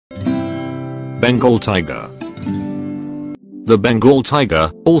Bengal tiger. The Bengal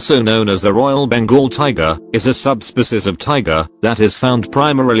tiger, also known as the Royal Bengal tiger, is a subspecies of tiger that is found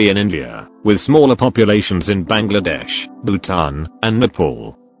primarily in India, with smaller populations in Bangladesh, Bhutan, and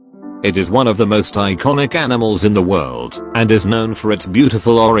Nepal. It is one of the most iconic animals in the world, and is known for its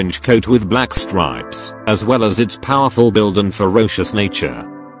beautiful orange coat with black stripes, as well as its powerful build and ferocious nature.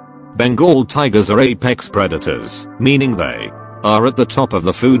 Bengal tigers are apex predators, meaning they are at the top of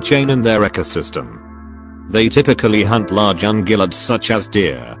the food chain in their ecosystem. They typically hunt large ungulates such as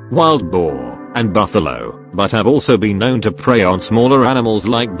deer, wild boar, and buffalo, but have also been known to prey on smaller animals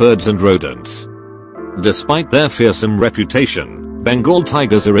like birds and rodents. Despite their fearsome reputation, Bengal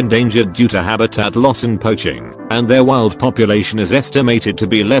tigers are endangered due to habitat loss and poaching, and their wild population is estimated to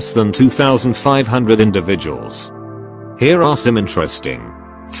be less than 2,500 individuals. Here are some interesting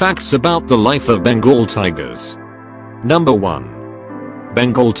facts about the life of Bengal tigers. Number 1.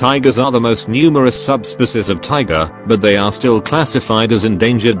 Bengal tigers are the most numerous subspecies of tiger, but they are still classified as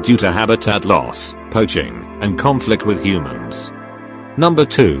endangered due to habitat loss, poaching, and conflict with humans. Number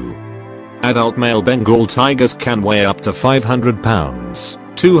 2. Adult male Bengal tigers can weigh up to 500 pounds,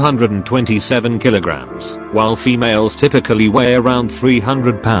 227 kilograms, while females typically weigh around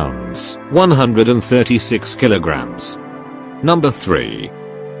 300 pounds, 136 kilograms. Number 3.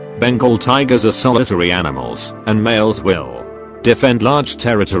 Bengal tigers are solitary animals, and males will defend large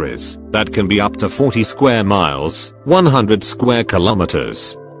territories that can be up to 40 square miles, 100 square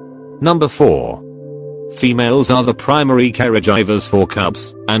kilometers. Number 4. Females are the primary caregivers for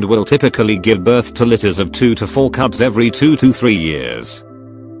cubs, and will typically give birth to litters of 2 to 4 cubs every 2 to 3 years.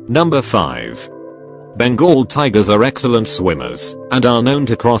 Number 5. Bengal tigers are excellent swimmers, and are known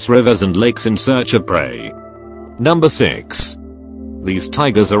to cross rivers and lakes in search of prey. Number 6. These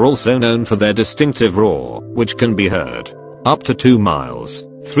tigers are also known for their distinctive roar, which can be heard up to 2 miles,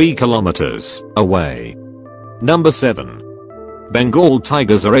 3 kilometers, away. Number 7. Bengal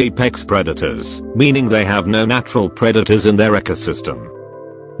tigers are apex predators, meaning they have no natural predators in their ecosystem.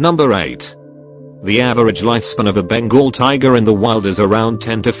 Number 8. The average lifespan of a Bengal tiger in the wild is around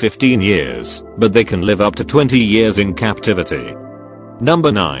 10 to 15 years, but they can live up to 20 years in captivity.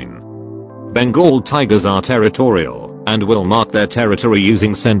 Number 9. Bengal tigers are territorial, and will mark their territory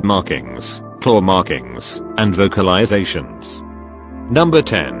using scent markings, claw markings, and vocalizations. Number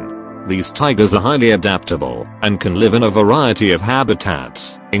 10. These tigers are highly adaptable, and can live in a variety of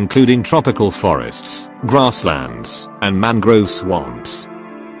habitats, including tropical forests, grasslands, and mangrove swamps.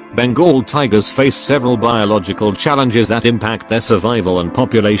 Bengal tigers face several biological challenges that impact their survival and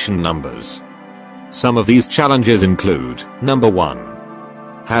population numbers. Some of these challenges include, Number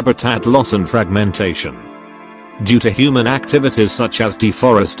 1. Habitat loss and fragmentation. Due to human activities such as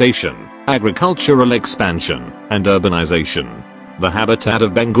deforestation, agricultural expansion, and urbanization, the habitat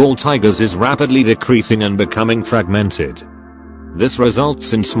of Bengal tigers is rapidly decreasing and becoming fragmented. This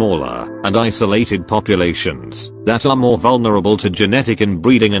results in smaller and isolated populations that are more vulnerable to genetic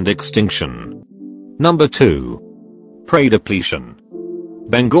inbreeding and extinction. Number 2. Prey depletion.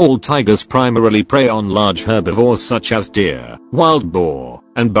 Bengal tigers primarily prey on large herbivores such as deer, wild boar,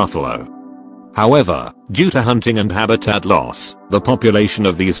 and buffalo. However, due to hunting and habitat loss, the population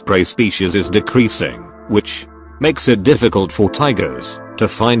of these prey species is decreasing, which makes it difficult for tigers to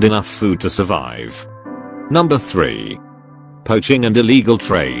find enough food to survive. Number 3. Poaching and illegal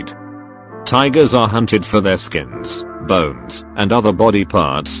trade. Tigers are hunted for their skins, bones, and other body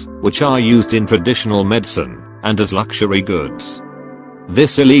parts, which are used in traditional medicine and as luxury goods.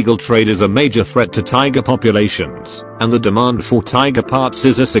 This illegal trade is a major threat to tiger populations, and the demand for tiger parts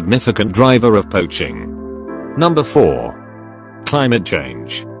is a significant driver of poaching. Number 4. Climate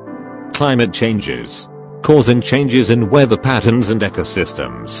change. Climate changes causing changes in weather patterns and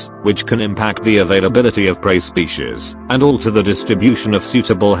ecosystems, which can impact the availability of prey species and alter the distribution of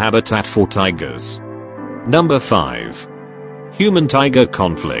suitable habitat for tigers. Number 5. Human-tiger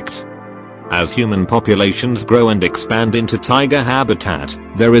conflict. As human populations grow and expand into tiger habitat,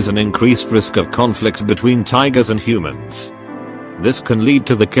 there is an increased risk of conflict between tigers and humans. This can lead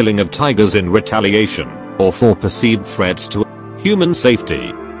to the killing of tigers in retaliation, or for perceived threats to human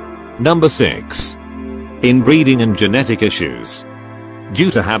safety. Number 6. Inbreeding and genetic issues.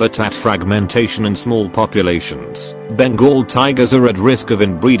 Due to habitat fragmentation and small populations, Bengal tigers are at risk of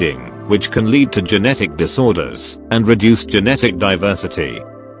inbreeding, which can lead to genetic disorders and reduced genetic diversity.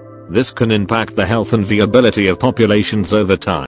 This can impact the health and viability of populations over time.